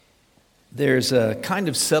There's a kind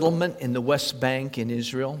of settlement in the West Bank in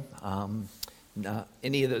Israel.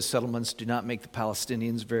 Any of those settlements do not make the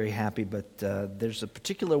Palestinians very happy, but there's a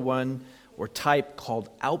particular one or type called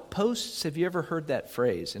outposts. Have you ever heard that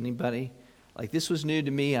phrase? Anybody? Like, this was new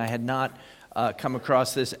to me. I had not come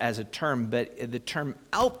across this as a term, but the term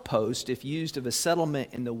outpost, if used of a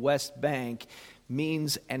settlement in the West Bank,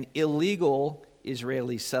 means an illegal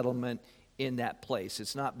Israeli settlement in that place.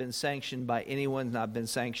 It's not been sanctioned by anyone, not been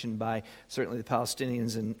sanctioned by certainly the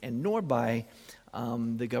Palestinians and nor by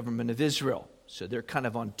the government of Israel. So they're kind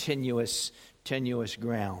of on tenuous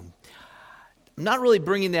ground. I'm not really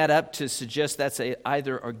bringing that up to suggest that's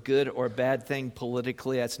either a good or bad thing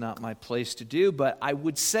politically. That's not my place to do. But I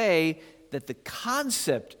would say that the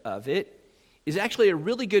concept of it is actually a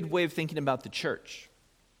really good way of thinking about the church.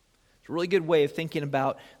 It's a really good way of thinking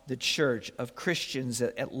about the church, of Christians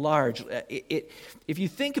at large. If you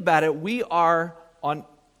think about it, we are on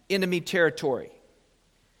enemy territory.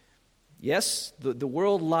 Yes, the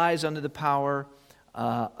world lies under the power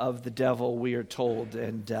of the devil, we are told,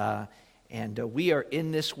 and we are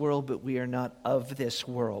in this world, but we are not of this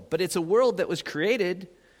world. But it's a world that was created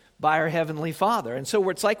by our Heavenly Father. And so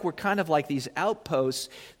it's like we're kind of like these outposts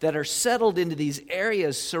that are settled into these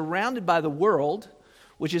areas surrounded by the world,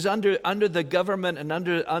 which is under the government and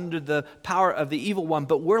under the power of the evil one,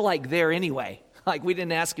 but we're like there anyway. Like, we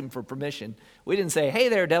didn't ask him for permission. We didn't say, "Hey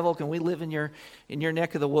there, devil, can we live in your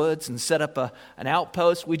neck of the woods and set up an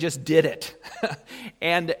outpost?" We just did it.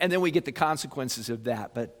 and then we get the consequences of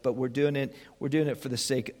that. But we're doing it for the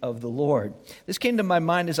sake of the Lord. This came to my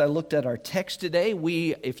mind as I looked at our text today.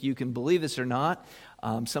 We, if you can believe this or not,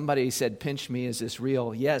 somebody said, "Pinch me, is this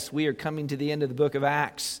real?" Yes, we are coming to the end of the book of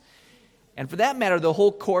Acts. And for that matter, the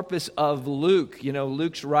whole corpus of Luke,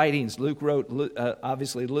 Luke's writings. Luke wrote,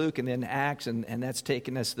 obviously, Luke and then Acts, and that's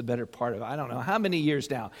taken us the better part of, I don't know, how many years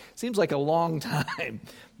now? Seems like a long time.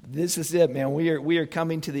 This is it, man. We are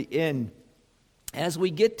coming to the end. As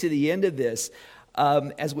we get to the end of this,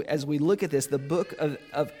 as we look at this, the book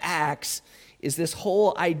of Acts is this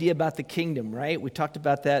whole idea about the kingdom, right? We talked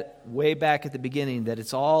about that way back at the beginning, that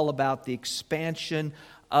it's all about the expansion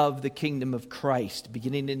of the kingdom of Christ,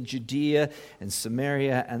 beginning in Judea and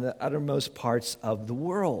Samaria and the uttermost parts of the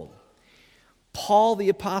world. Paul the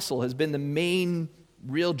apostle has been the main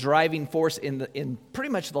real driving force in pretty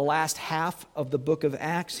much the last half of the book of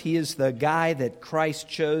Acts. He is the guy that Christ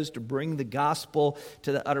chose to bring the gospel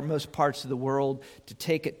to the uttermost parts of the world, to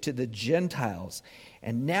take it to the Gentiles.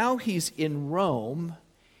 And now he's in Rome,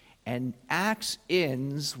 and Acts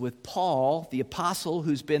ends with Paul the apostle,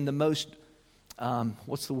 who's been the most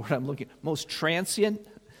most transient,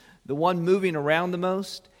 the one moving around the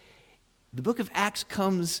most. The book of Acts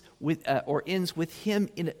comes with, or ends with him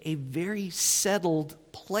in a very settled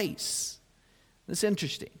place. That's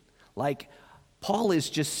interesting. Like, Paul is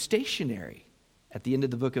just stationary at the end of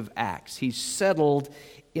the book of Acts. He's settled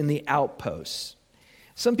in the outposts.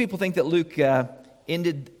 Some people think that Luke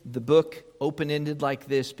ended the book open-ended like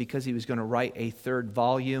this because he was going to write a third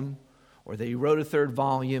volume, or that he wrote a third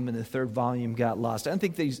volume and the third volume got lost. I don't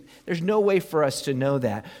think there's no way for us to know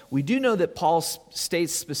that. We do know that Paul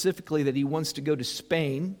states specifically that he wants to go to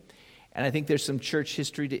Spain, and I think there's some church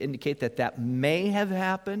history to indicate that may have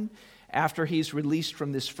happened. After he's released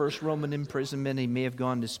from this first Roman imprisonment, he may have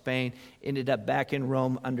gone to Spain, ended up back in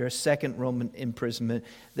Rome under a second Roman imprisonment.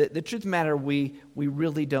 The truth of the matter, we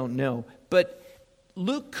really don't know. But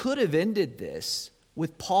Luke could have ended this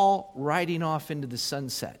with Paul riding off into the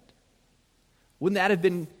sunset. Wouldn't that have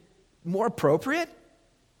been more appropriate?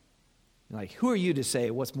 Like, who are you to say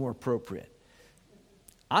what's more appropriate?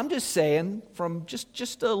 I'm just saying, from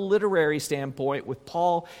just a literary standpoint, with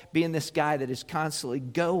Paul being this guy that is constantly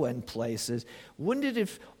going places, wouldn't it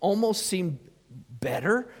have almost seemed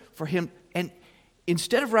better for him? And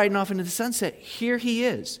instead of riding off into the sunset, here he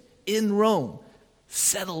is in Rome,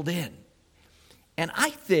 settled in. And I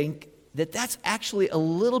think that that's actually a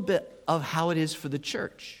little bit of how it is for the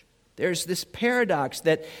church. There's this paradox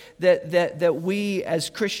that we as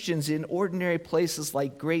Christians in ordinary places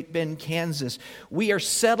like Great Bend, Kansas, we are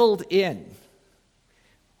settled in.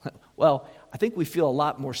 Well, I think we feel a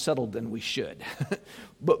lot more settled than we should.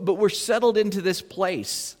 but we're settled into this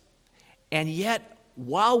place. And yet,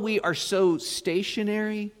 while we are so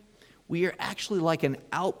stationary, we are actually like an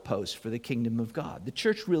outpost for the kingdom of God. The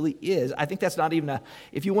church really is. I think that's not even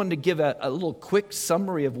if you wanted to give a little quick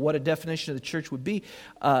summary of what a definition of the church would be,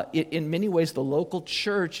 in many ways the local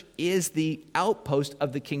church is the outpost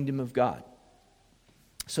of the kingdom of God.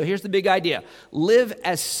 So here's the big idea. Live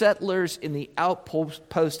as settlers in the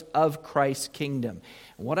outpost of Christ's kingdom.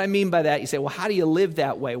 And what I mean by that, you say, well, how do you live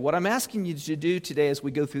that way? What I'm asking you to do today as we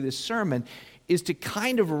go through this sermon is to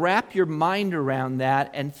kind of wrap your mind around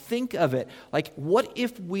that and think of it. Like, what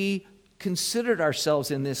if we considered ourselves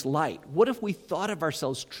in this light? What if we thought of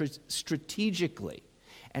ourselves strategically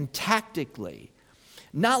and tactically?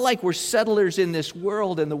 Not like we're settlers in this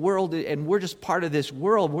world and we're just part of this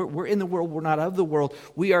world. We're in the world, we're not of the world.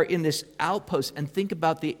 We are in this outpost, and think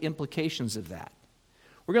about the implications of that.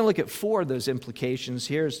 We're going to look at 4 of those implications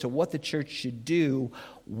here as to what the church should do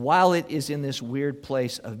while it is in this weird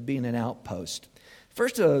place of being an outpost.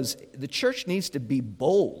 First of those, the church needs to be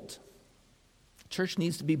bold. The church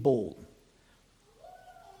needs to be bold.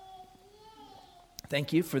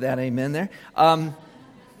 Thank you for that amen there.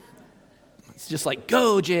 It's just like,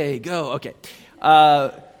 go, Jay, go. Okay.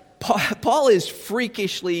 Paul is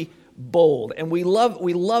freakishly bold, and we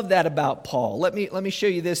love that about Paul. Let me show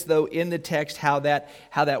you this, though, in the text, how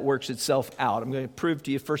that works itself out. I'm going to prove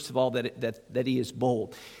to you, first of all, that he is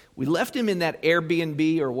bold. We left him in that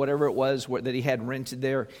Airbnb or whatever it was that he had rented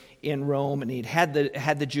there in Rome, and he'd had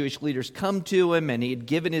the Jewish leaders come to him, and he had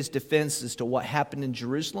given his defense as to what happened in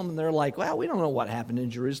Jerusalem. And they're like, well, we don't know what happened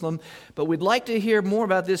in Jerusalem, but we'd like to hear more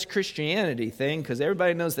about this Christianity thing, because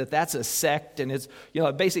everybody knows that that's a sect, and it's,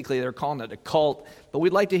 basically they're calling it a cult, but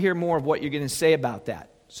we'd like to hear more of what you're going to say about that.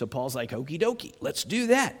 So Paul's like, okie dokie, let's do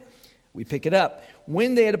that. We pick it up.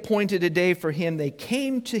 When they had appointed a day for him, they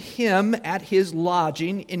came to him at his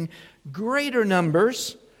lodging in greater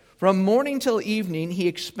numbers. From morning till evening, he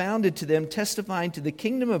expounded to them, testifying to the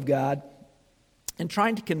kingdom of God and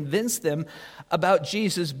trying to convince them about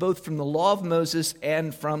Jesus, both from the law of Moses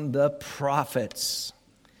and from the prophets.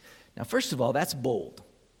 Now, first of all, that's bold.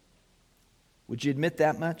 Would you admit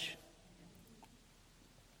that much?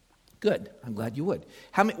 Good. I'm glad you would.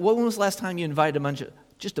 When was the last time you invited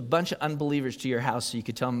just a bunch of unbelievers to your house so you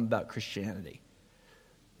could tell them about Christianity?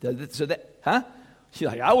 She's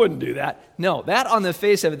like, I wouldn't do that. No, that on the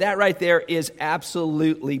face of it, that right there is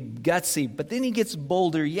absolutely gutsy. But then he gets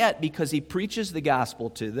bolder yet, because he preaches the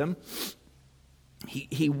gospel to them.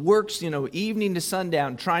 He works, evening to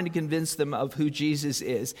sundown, trying to convince them of who Jesus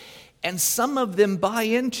is. And some of them buy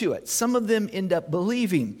into it. Some of them end up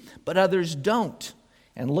believing, but others don't.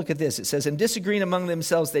 And look at this. It says, and disagreeing among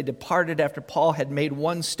themselves, they departed after Paul had made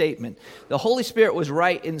one statement. The Holy Spirit was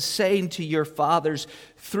right in saying to your fathers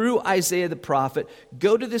through Isaiah the prophet,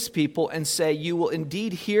 go to this people and say, you will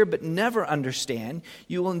indeed hear but never understand.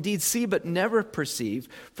 You will indeed see but never perceive.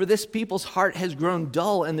 For this people's heart has grown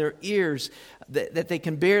dull, and their ears that they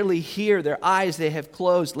can barely hear. Their eyes they have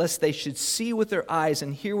closed, lest they should see with their eyes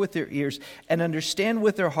and hear with their ears and understand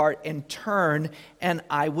with their heart and turn, and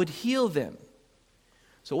I would heal them.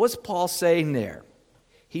 So what's Paul saying there?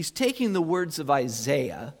 He's taking the words of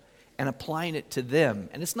Isaiah and applying it to them.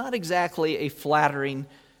 And it's not exactly a flattering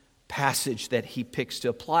passage that he picks to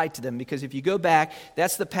apply to them, because if you go back,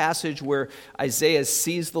 that's the passage where Isaiah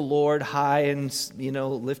sees the Lord high and,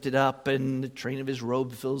 lifted up, and the train of his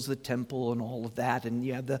robe fills the temple and all of that. And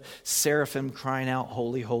you have the seraphim crying out,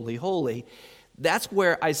 holy, holy, holy. That's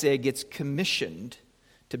where Isaiah gets commissioned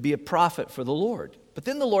to be a prophet for the Lord. But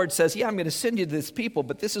then the Lord says, I'm going to send you to this people,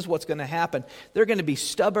 but this is what's going to happen. They're going to be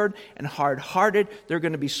stubborn and hard-hearted. They're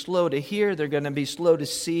going to be slow to hear. They're going to be slow to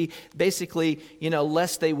see. Basically,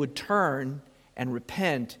 lest they would turn and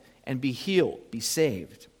repent and be healed, be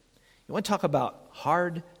saved. You want to talk about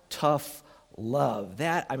hard, tough love.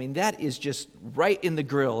 That is just right in the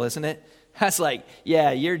grill, isn't it? That's like,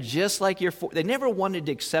 yeah, you're just like your... They never wanted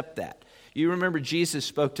to accept that. You remember Jesus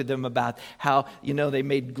spoke to them about how, they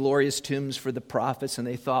made glorious tombs for the prophets, and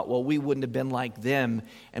they thought, well, we wouldn't have been like them.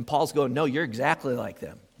 And Paul's going, no, you're exactly like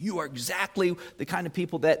them. You are exactly the kind of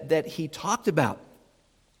people that he talked about.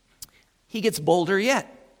 He gets bolder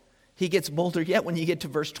yet. He gets bolder yet when you get to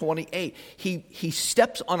verse 28. He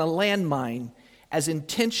steps on a landmine as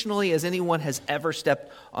intentionally as anyone has ever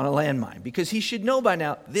stepped on a landmine, because he should know by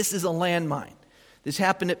now this is a landmine. This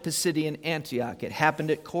happened at Pisidian Antioch. It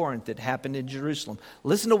happened at Corinth. It happened in Jerusalem.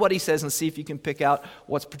 Listen to what he says and see if you can pick out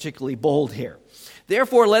what's particularly bold here.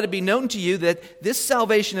 Therefore, let it be known to you that this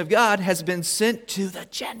salvation of God has been sent to the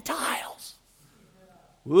Gentiles.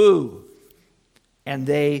 Woo! And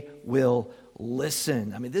they will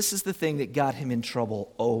listen. This is the thing that got him in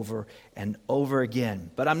trouble over and over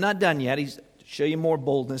again. But I'm not done yet. He's show you more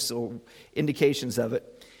boldness or indications of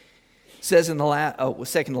it. It says in the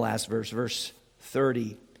second to last verse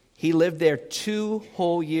 30, he lived there 2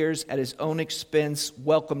 whole years at his own expense,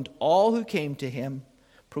 welcomed all who came to him,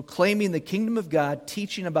 proclaiming the kingdom of God,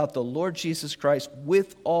 teaching about the Lord Jesus Christ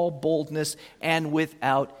with all boldness and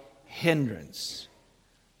without hindrance.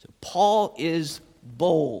 So Paul is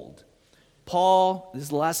bold. Paul, this is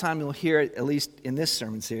the last time you'll hear it, at least in this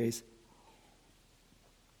sermon series.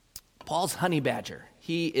 Paul's honey badger.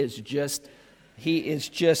 He is just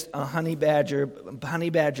a honey badger. Honey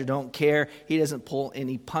badger don't care. He doesn't pull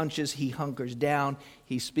any punches. He hunkers down.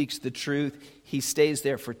 He speaks the truth. He stays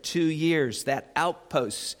there for 2 years. That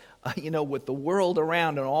outpost, with the world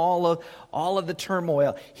around and all of the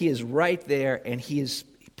turmoil, he is right there and he is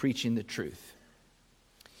preaching the truth.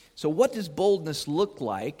 So what does boldness look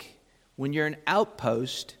like when you're an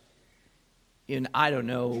outpost in,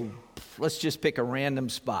 let's just pick a random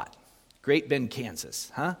spot. Great Bend,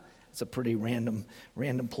 Kansas, huh? It's a pretty random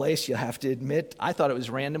place, you'll have to admit. I thought it was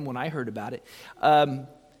random when I heard about it.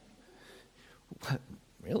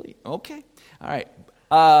 Really? Okay. All right.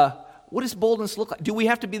 What does boldness look like? Do we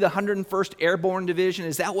have to be the 101st Airborne Division?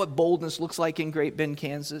 Is that what boldness looks like in Great Bend,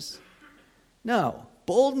 Kansas? No.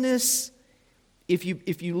 Boldness, if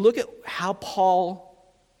you look at how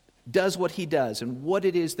Paul does what he does and what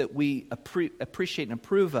it is that we appreciate and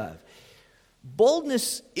approve of,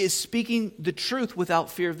 boldness is speaking the truth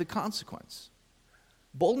without fear of the consequence.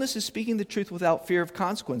 Boldness is speaking the truth without fear of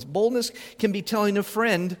consequence. Boldness can be telling a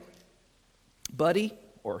friend, buddy,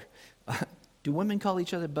 or do women call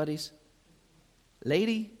each other buddies?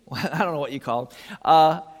 Lady? I don't know what you call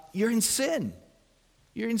them. You're in sin.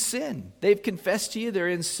 You're in sin. They've confessed to you they're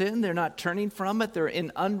in sin. They're not turning from it. They're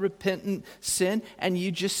in unrepentant sin. And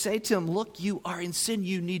you just say to them, look, you are in sin.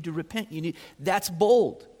 You need to repent. That's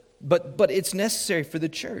bold. But it's necessary for the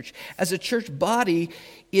church. As a church body,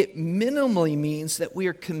 it minimally means that we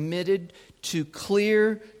are committed to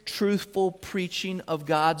clear, truthful preaching of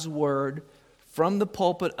God's word from the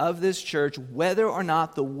pulpit of this church, whether or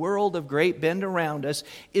not the world of Great Bend around us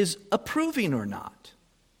is approving or not.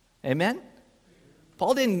 Amen?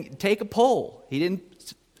 Paul didn't take a poll. He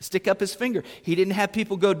didn't stick up his finger. He didn't have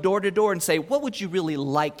people go door to door and say, what would you really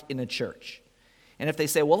like in a church? And if they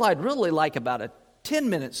say, well, I'd really like about a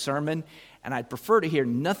 10-minute sermon, and I'd prefer to hear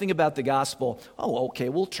nothing about the gospel. Oh, okay,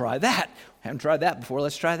 we'll try that. Haven't tried that before.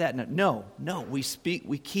 Let's try that. No, we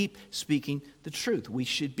keep speaking the truth. We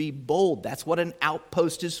should be bold. That's what an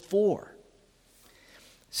outpost is for.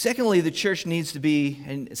 Secondly, the church needs to be,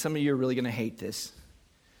 and some of you are really going to hate this,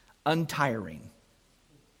 untiring.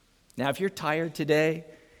 Now, if you're tired today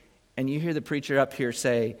and you hear the preacher up here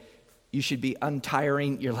say you should be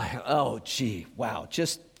untiring, you're like, oh, gee, wow,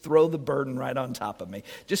 just throw the burden right on top of me.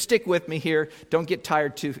 Just stick with me here. Don't get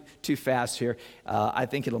tired too fast here. I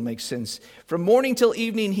think it'll make sense. From morning till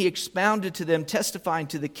evening, he expounded to them, testifying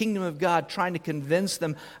to the kingdom of God, trying to convince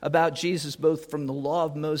them about Jesus, both from the law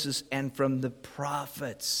of Moses and from the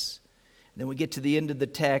prophets. And then we get to the end of the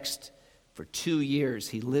text. For 2 years,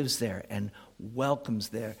 he lives there and welcomes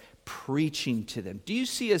there, preaching to them. Do you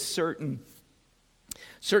see a certain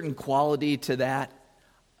quality to that?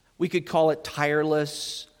 We could call it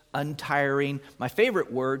tireless, untiring. My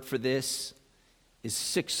favorite word for this is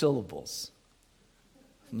 6 syllables.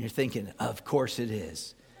 And you're thinking, of course it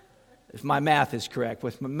is. If my math is correct,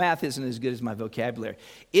 my math isn't as good as my vocabulary.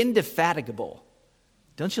 Indefatigable.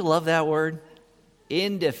 Don't you love that word?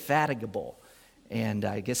 Indefatigable. And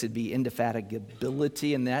I guess it'd be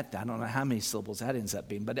indefatigability in that. I don't know how many syllables that ends up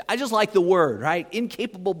being, but I just like the word, right?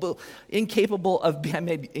 Incapable of,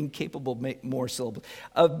 maybe incapable, more syllables,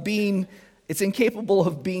 it's incapable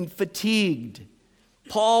of being fatigued.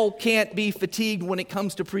 Paul can't be fatigued when it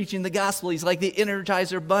comes to preaching the gospel. He's like the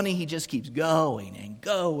Energizer bunny. He just keeps going and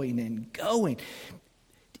going and going.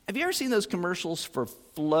 Have you ever seen those commercials for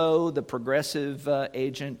Flo, the progressive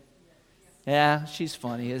agent? Yeah, she's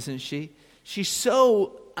funny, isn't she? She's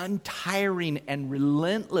so untiring and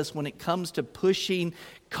relentless when it comes to pushing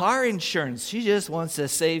car insurance. She just wants to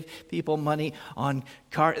save people money on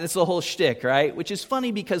car. That's the whole shtick, right? Which is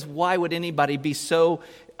funny because why would anybody be so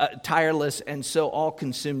tireless and so all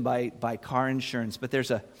consumed by car insurance? But there's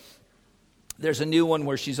a new one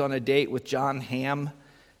where she's on a date with John Hamm,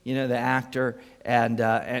 the actor,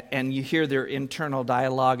 and you hear their internal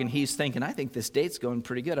dialogue, and he's thinking, I think this date's going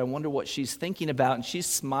pretty good. I wonder what she's thinking about, and she's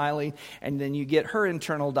smiling, and then you get her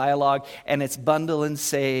internal dialogue, and it's bundle and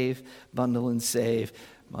save, bundle and save,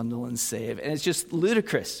 bundle and save, and it's just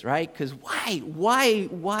ludicrous, right? Because why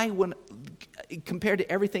when compared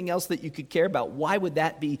to everything else that you could care about, why would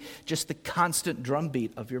that be just the constant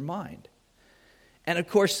drumbeat of your mind? And of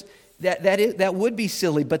course, that would be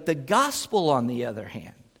silly, but the gospel, on the other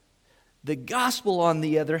hand, The gospel, on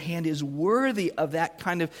the other hand, is worthy of that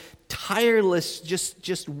kind of tireless,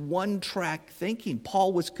 just one-track thinking.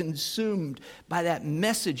 Paul was consumed by that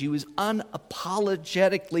message. He was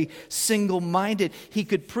unapologetically single-minded. He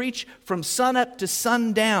could preach from sunup to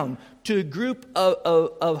sundown to a group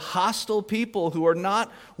of hostile people who are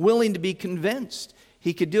not willing to be convinced.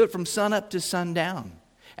 He could do it from sunup to sundown.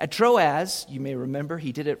 At Troas, you may remember,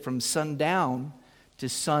 he did it from sundown to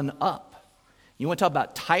sunup. You want to talk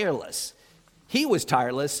about tireless. He was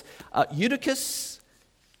tireless. Eutychus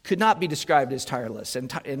could not be described as tireless.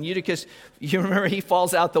 And Eutychus, you remember, he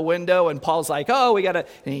falls out the window and Paul's like, oh, we got to,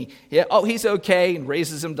 he's okay, and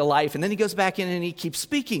raises him to life. And then he goes back in and he keeps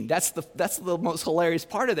speaking. That's the most hilarious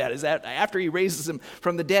part of that, is that after he raises him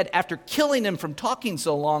from the dead, after killing him from talking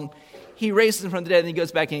so long, he raises him from the dead and he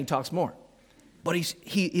goes back and he talks more. But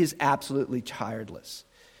he is absolutely tireless.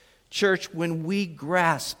 Church, when we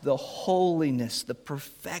grasp the holiness, the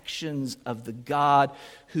perfections of the God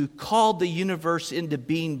who called the universe into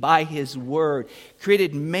being by His word,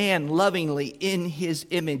 created man lovingly in His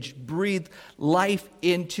image, breathed life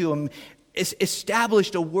into him,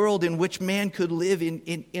 established a world in which man could live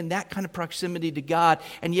in that kind of proximity to God,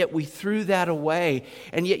 and yet we threw that away.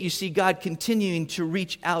 And yet you see God continuing to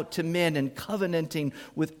reach out to men and covenanting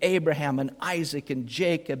with Abraham and Isaac and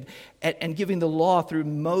Jacob and giving the law through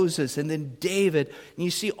Moses and then David. And you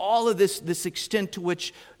see all of this extent to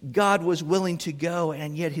which God was willing to go,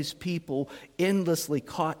 and yet His people endlessly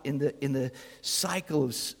caught in the cycle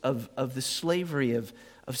of the slavery of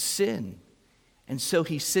sin. And so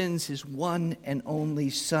He sends His one and only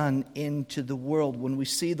Son into the world. When we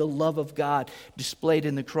see the love of God displayed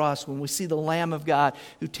in the cross, when we see the Lamb of God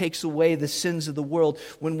who takes away the sins of the world,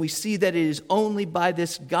 when we see that it is only by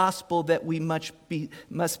this gospel that we must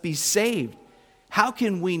be saved, how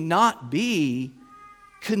can we not be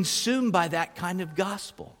consumed by that kind of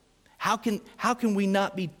gospel? How can we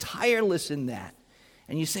not be tireless in that?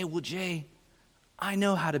 And you say, well, Jay, I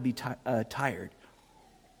know how to be tired.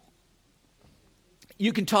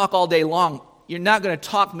 You can talk all day long. You're not going to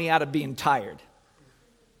talk me out of being tired.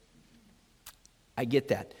 I get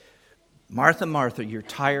that. Martha, Martha, you're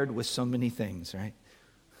tired with so many things, right?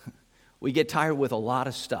 We get tired with a lot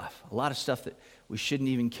of stuff that we shouldn't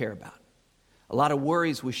even care about. A lot of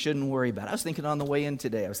worries we shouldn't worry about. I was thinking on the way in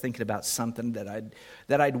today, I was thinking about something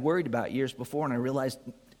that I'd worried about years before, and I realized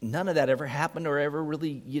none of that ever happened or ever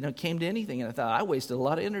really, came to anything. And I thought, I wasted a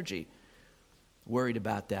lot of energy worried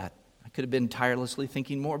about that. I could have been tirelessly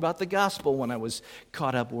thinking more about the gospel when I was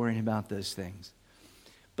caught up worrying about those things.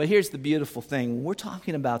 But here's the beautiful thing. We're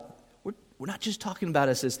not just talking about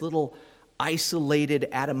us as little isolated,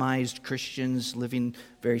 atomized Christians living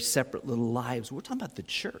very separate little lives. We're talking about the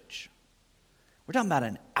church. We're talking about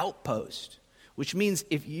an outpost, which means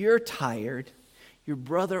if you're tired, your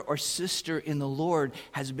brother or sister in the Lord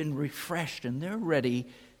has been refreshed and they're ready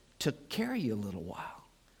to carry you a little while.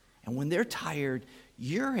 And when they're tired,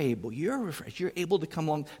 you're refreshed, you're able to come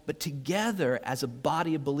along. But together, as a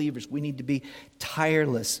body of believers, we need to be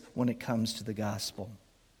tireless when it comes to the gospel.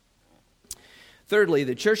 Thirdly,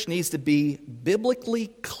 the church needs to be biblically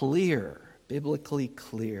clear. Biblically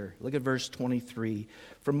clear. Look at verse 23.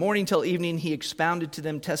 From morning till evening, he expounded to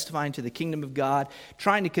them, testifying to the kingdom of God,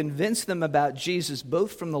 trying to convince them about Jesus,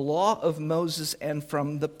 both from the law of Moses and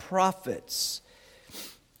from the prophets.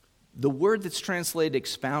 The word that's translated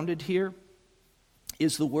expounded here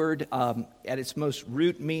is the word, at its most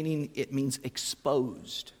root meaning, it means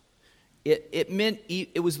exposed.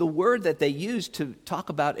 It was the word that they used to talk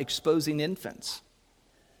about exposing infants.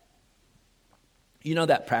 You know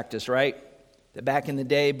that practice, right? That back in the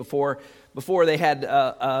day, before they had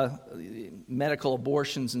medical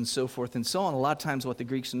abortions and so forth and so on, a lot of times what the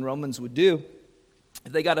Greeks and Romans would do,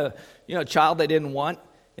 if they got a child they didn't want,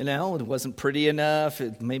 it wasn't pretty enough,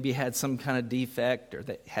 it maybe had some kind of defect, or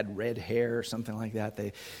they had red hair or something like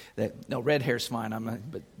that. No, red hair's fine.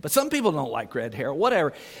 But some people don't like red hair,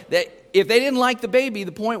 whatever. If they didn't like the baby,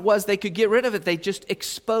 the point was they could get rid of it. They just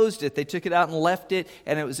exposed it. They took it out and left it,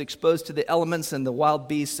 and it was exposed to the elements and the wild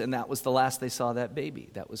beasts, and that was the last they saw that baby.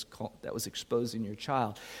 That was exposing your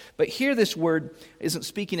child. But here this word isn't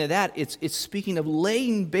speaking of that. It's speaking of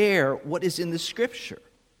laying bare what is in the Scripture.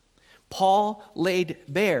 Paul laid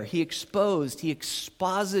bare, he exposed, he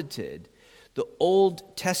exposited the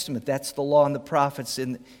Old Testament. That's the law and the prophets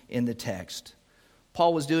in the text.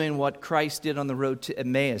 Paul was doing what Christ did on the road to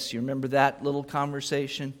Emmaus. You remember that little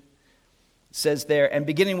conversation? It says there, and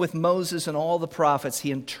beginning with Moses and all the prophets,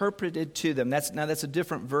 he interpreted to them. That's a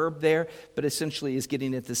different verb there, but essentially is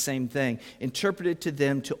getting at the same thing. Interpreted to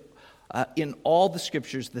them in all the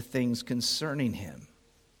Scriptures the things concerning him.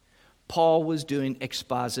 Paul was doing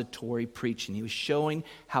expository preaching. He was showing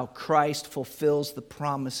how Christ fulfills the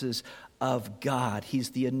promises of God. He's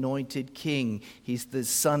the anointed king. He's the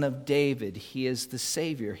son of David. He is the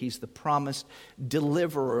Savior. He's the promised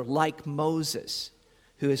deliverer, like Moses,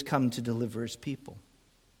 who has come to deliver his people.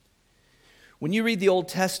 When you read the Old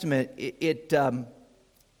Testament, it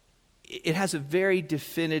has a very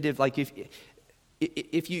definitive, like if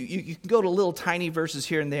you can go to little tiny verses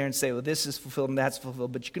here and there and say, well, this is fulfilled and that's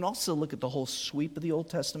fulfilled, but you can also look at the whole sweep of the Old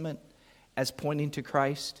Testament as pointing to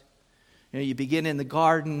Christ. You begin in the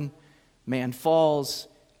garden, man falls,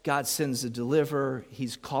 God sends a deliverer,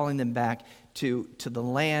 he's calling them back to the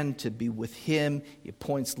land to be with him. He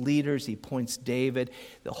appoints leaders, he appoints David.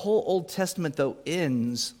 The whole Old Testament, though,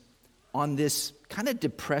 ends on this kind of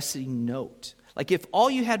depressing note. Like if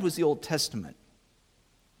all you had was the Old Testament,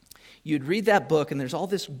 you'd read that book and there's all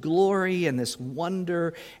this glory and this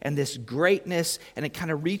wonder and this greatness, and it kind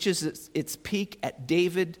of reaches its peak at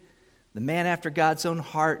David, the man after God's own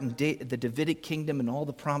heart, and the Davidic kingdom and all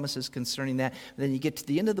the promises concerning that. And then you get to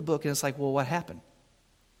the end of the book and it's like, well, what happened?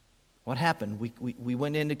 What happened? We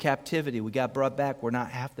went into captivity. We got brought back. We're not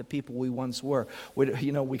half the people we once were. We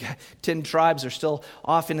got 10 tribes are still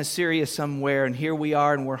off in Assyria somewhere, and here we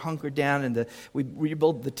are, and we're hunkered down, and we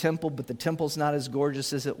rebuild the temple, but the temple's not as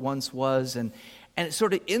gorgeous as it once was, and it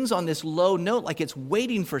sort of ends on this low note, like it's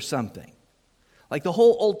waiting for something. Like the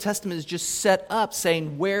whole Old Testament is just set up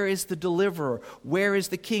saying, where is the deliverer? Where is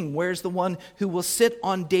the king? Where's the one who will sit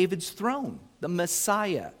on David's throne? The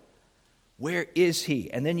Messiah. Where is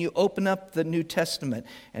he? And then you open up the New Testament,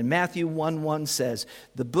 and Matthew 1:1 says,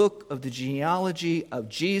 the book of the genealogy of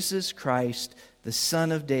Jesus Christ, the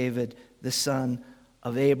son of David, the son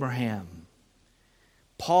of Abraham.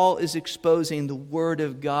 Paul is exposing the Word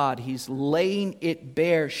of God. He's laying it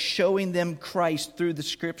bare, showing them Christ through the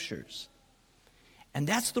Scriptures. And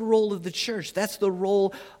that's the role of the church. That's the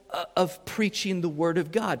role of preaching the Word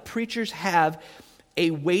of God. Preachers have a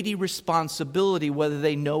weighty responsibility, whether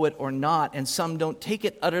they know it or not, and some don't take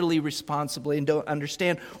it utterly responsibly and don't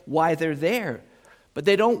understand why they're there. But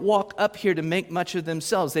they don't walk up here to make much of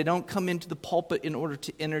themselves. They don't come into the pulpit in order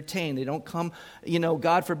to entertain. They don't come,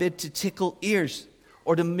 God forbid, to tickle ears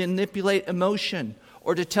or to manipulate emotion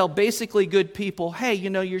or to tell basically good people, hey,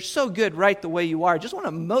 you're so good right the way you are. I just want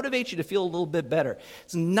to motivate you to feel a little bit better.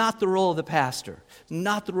 It's not the role of the pastor. It's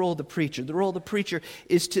not the role of the preacher. The role of the preacher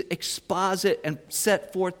is to exposit and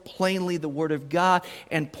set forth plainly the Word of God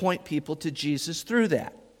and point people to Jesus through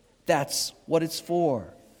that. That's what it's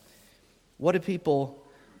for. What do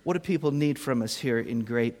people need from us here in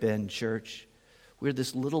Great Bend Church? We're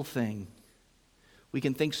this little thing. We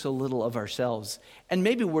can think so little of ourselves. And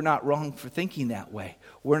maybe we're not wrong for thinking that way.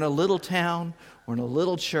 We're in a little town. We're in a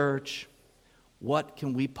little church. What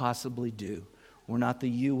can we possibly do? We're not the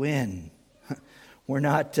UN. We're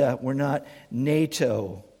not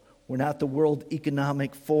NATO. We're not the World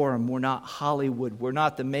Economic Forum. We're not Hollywood. We're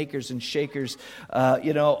not the makers and shakers,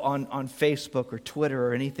 on Facebook or Twitter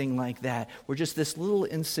or anything like that. We're just this little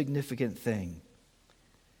insignificant thing.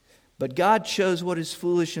 But God chose what is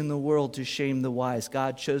foolish in the world to shame the wise.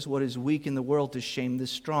 God chose what is weak in the world to shame the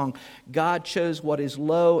strong. God chose what is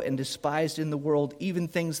low and despised in the world, even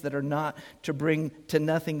things that are not, to bring to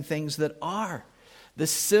nothing things that are. The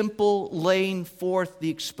simple laying forth, the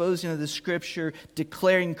exposing of the Scripture,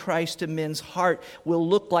 declaring Christ to men's heart will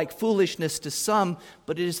look like foolishness to some,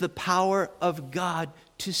 but it is the power of God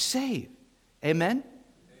to save. Amen?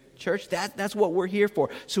 Church, that's what we're here for.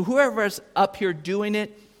 So whoever's up here doing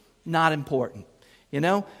it, not important.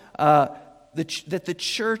 That the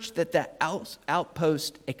church, that the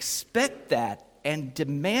outpost expect that and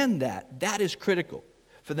demand that is critical.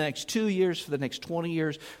 For the next 2 years, for the next 20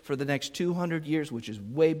 years, for the next 200 years, which is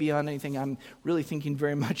way beyond anything I'm really thinking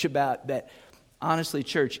very much about. That honestly,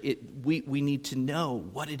 church, we need to know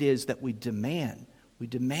what it is that we demand. We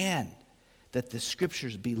demand that the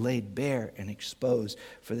Scriptures be laid bare and exposed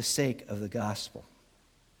for the sake of the gospel.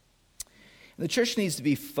 The church needs to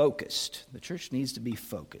be focused. The church needs to be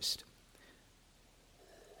focused.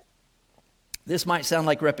 This might sound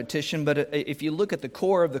like repetition, but if you look at the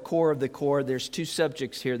core of the core of the core, there's two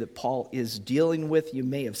subjects here that Paul is dealing with. You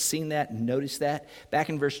may have seen that and noticed that. Back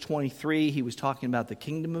in verse 23, he was talking about the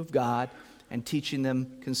kingdom of God and teaching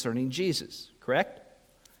them concerning Jesus, correct?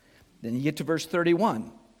 Then you get to verse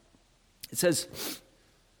 31. It says,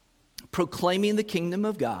 proclaiming the kingdom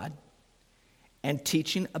of God and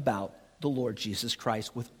teaching about the Lord Jesus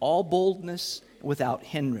Christ with all boldness, without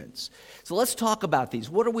hindrance. So let's talk about these.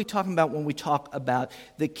 What are we talking about when we talk about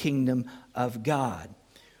the kingdom of God?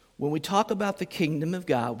 When we talk about the kingdom of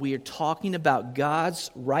God, we are talking about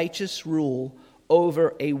God's righteous rule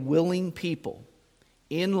over a willing people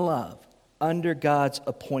in love under God's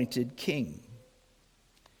appointed king.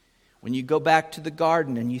 When you go back to the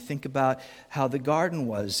garden and you think about how the garden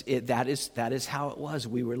was, that is how it was.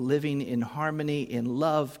 We were living in harmony, in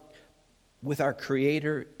love with our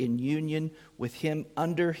Creator, in union with Him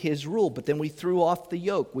under His rule. But then we threw off the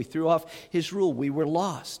yoke. We threw off His rule. We were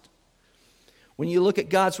lost. When you look at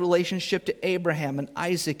God's relationship to Abraham and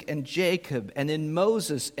Isaac and Jacob and in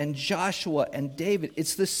Moses and Joshua and David,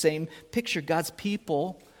 it's the same picture. God's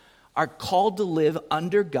people are called to live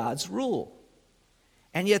under God's rule.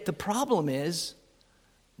 And yet the problem is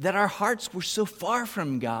that our hearts were so far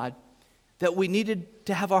from God that we needed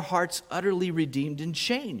to have our hearts utterly redeemed and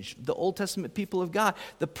changed. The Old Testament people of God,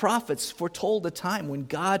 the prophets foretold a time when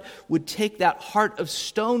God would take that heart of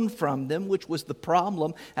stone from them, which was the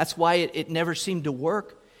problem. That's why it never seemed to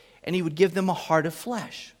work. And He would give them a heart of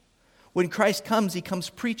flesh. When Christ comes, He comes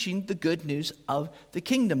preaching the good news of the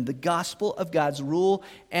kingdom, the gospel of God's rule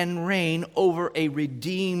and reign over a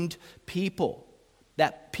redeemed people.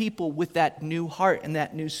 That people with that new heart and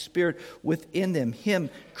that new spirit within them. Him,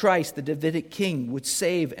 Christ, the Davidic king, would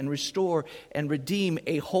save and restore and redeem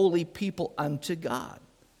a holy people unto God.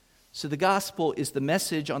 So the gospel is the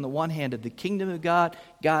message on the one hand of the kingdom of God,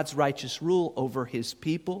 God's righteous rule over His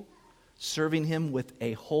people, serving Him with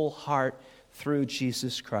a whole heart through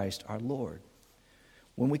Jesus Christ our Lord.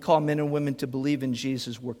 When we call men and women to believe in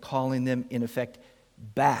Jesus, we're calling them in effect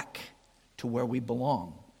back to where we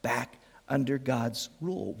belong, back under God's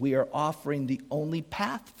rule. We are offering the only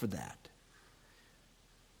path for that.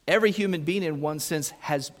 Every human being in one sense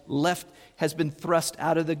has been thrust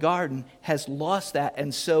out of the garden, has lost that,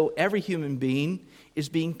 and so every human being is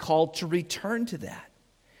being called to return to that.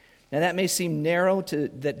 Now that may seem narrow,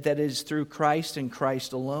 that is through Christ and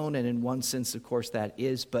Christ alone, and in one sense, of course, that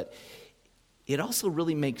is, but it also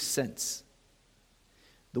really makes sense.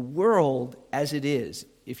 The world as it is,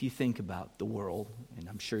 if you think about the world, and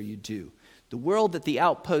I'm sure you do, the world that the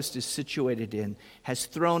Outpost is situated in has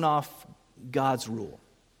thrown off God's rule.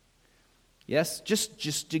 Yes,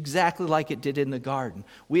 just exactly like it did in the garden.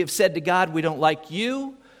 We have said to God, we don't like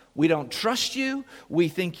you, we don't trust you, we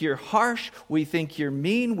think you're harsh, we think you're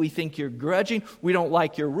mean, we think you're grudging, we don't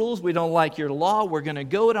like your rules, we don't like your law, we're going to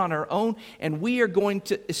go it on our own, and we are going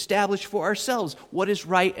to establish for ourselves what is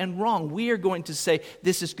right and wrong. We are going to say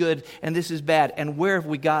this is good and this is bad. And where have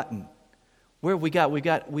we gotten? Where have we got?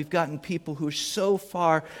 We've gotten people who are so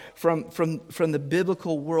far from the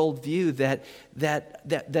biblical worldview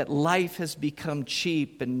that life has become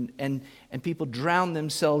cheap and people drown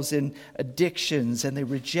themselves in addictions and they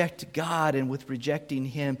reject God, and with rejecting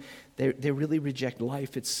Him, they really reject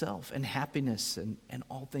life itself and happiness and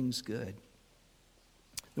all things good.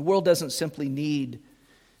 The world doesn't simply need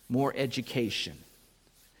more education.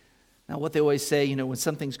 Now, what they always say, when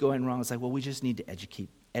something's going wrong, it's like, well, we just need to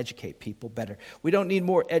educate people better. We don't need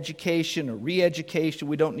more education or re-education.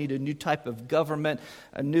 We don't need a new type of government,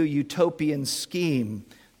 a new utopian scheme.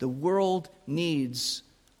 The world needs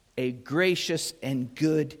a gracious and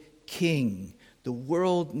good king. The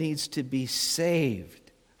world needs to be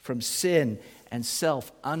saved from sin and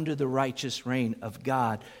self under the righteous reign of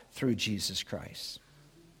God through Jesus Christ.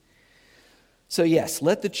 So yes,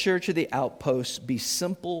 let the church of the Outpost be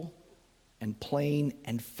simple and plain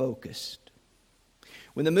and focused.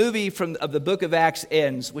 When the movie of the book of Acts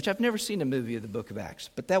ends, which I've never seen a movie of the book of Acts,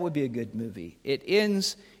 but that would be a good movie. It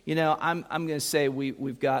ends, I'm going to say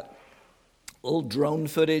we've got a little drone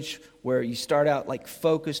footage where you start out like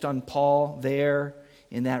focused on Paul there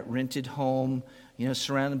in that rented home,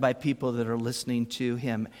 surrounded by people that are listening to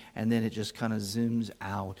him, and then it just kind of zooms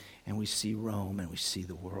out and we see Rome and we see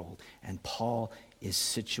the world, and Paul is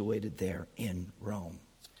situated there in Rome.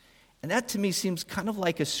 And that to me seems kind of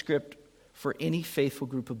like a script for any faithful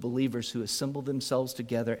group of believers who assemble themselves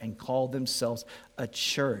together and call themselves a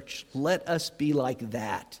church. Let us be like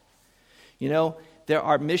that. There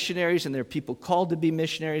are missionaries and there are people called to be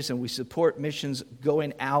missionaries, and we support missions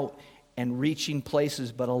going out and reaching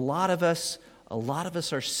places, but a lot of us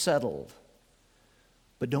are settled.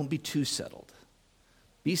 But don't be too settled.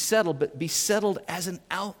 Be settled, but be settled as an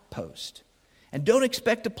outpost. And don't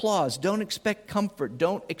expect applause, don't expect comfort,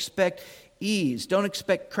 don't expect ease, don't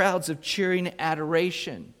expect crowds of cheering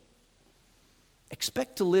adoration.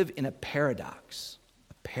 Expect to live in a paradox.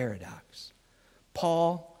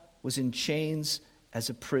 Paul was in chains as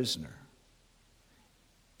a prisoner.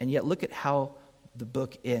 And yet look at how the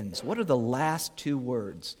book ends. What are the last two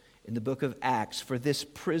words in the book of Acts for this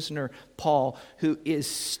prisoner, Paul, who is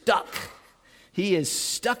stuck? He is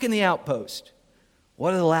stuck in the outpost.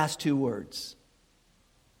 What are the last two words?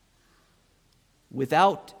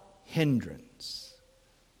 Without hindrance.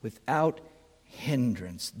 without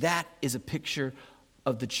hindrance. That is a picture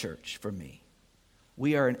of the church for me.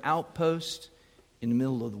 We are an outpost in the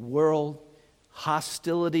middle of the world,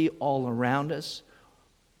 hostility all around us,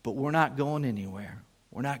 but we're not going anywhere.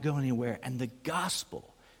 We're not going anywhere. And the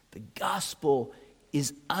gospel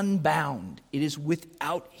is unbound. It is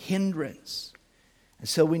without hindrance. And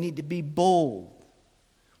so we need to be bold.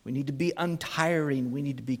 We need to be untiring. We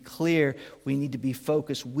need to be clear. We need to be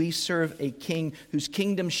focused. We serve a king whose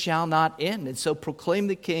kingdom shall not end. And so proclaim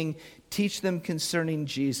the king, teach them concerning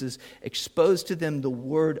Jesus, expose to them the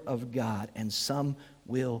word of God, and some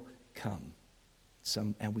will come.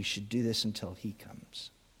 And we should do this until he comes.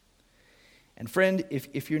 And friend,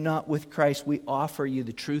 if you're not with Christ, we offer you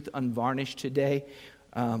the truth unvarnished today.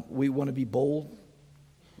 We want to be bold.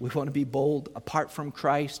 We want to be bold. Apart from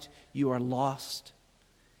Christ, you are lost.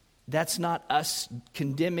 That's not us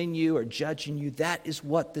condemning you or judging you. That is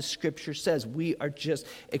what the Scripture says. We are just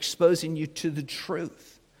exposing you to the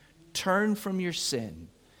truth. Turn from your sin.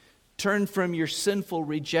 Turn from your sinful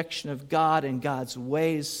rejection of God and God's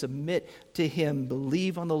ways. Submit to Him.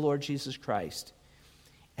 Believe on the Lord Jesus Christ,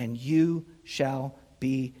 and you shall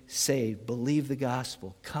be saved. Believe the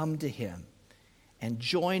gospel. Come to Him and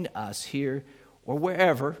join us here or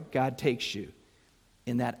wherever God takes you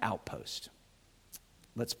in that outpost.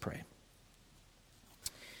 Let's pray.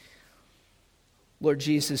 Lord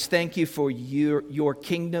Jesus, thank you for your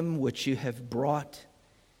kingdom, which you have brought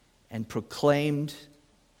and proclaimed,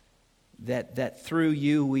 that through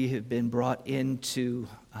you we have been brought into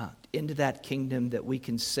that kingdom, that we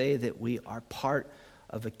can say that we are part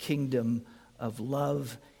of a kingdom of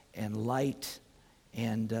love and light.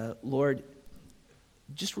 And Lord,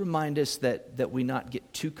 just remind us that we not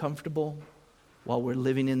get too comfortable while we're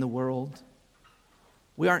living in the world.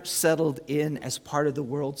 We aren't settled in as part of the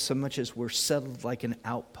world so much as we're settled like an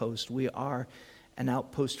outpost. We are an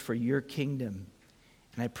outpost for your kingdom.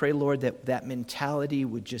 And I pray, Lord, that mentality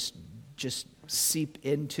would just seep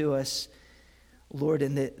into us, Lord,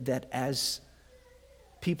 and that as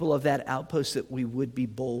people of that outpost, that we would be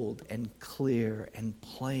bold and clear and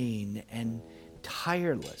plain and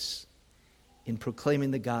tireless in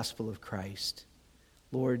proclaiming the gospel of Christ.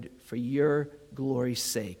 Lord, for your glory's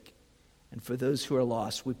sake, and for those who are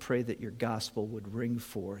lost, we pray that your gospel would ring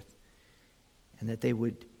forth, and that they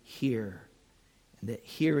would hear, and that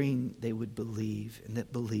hearing they would believe, and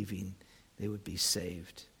that believing they would be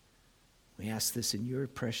saved. We ask this in your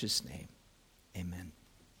precious name. Amen.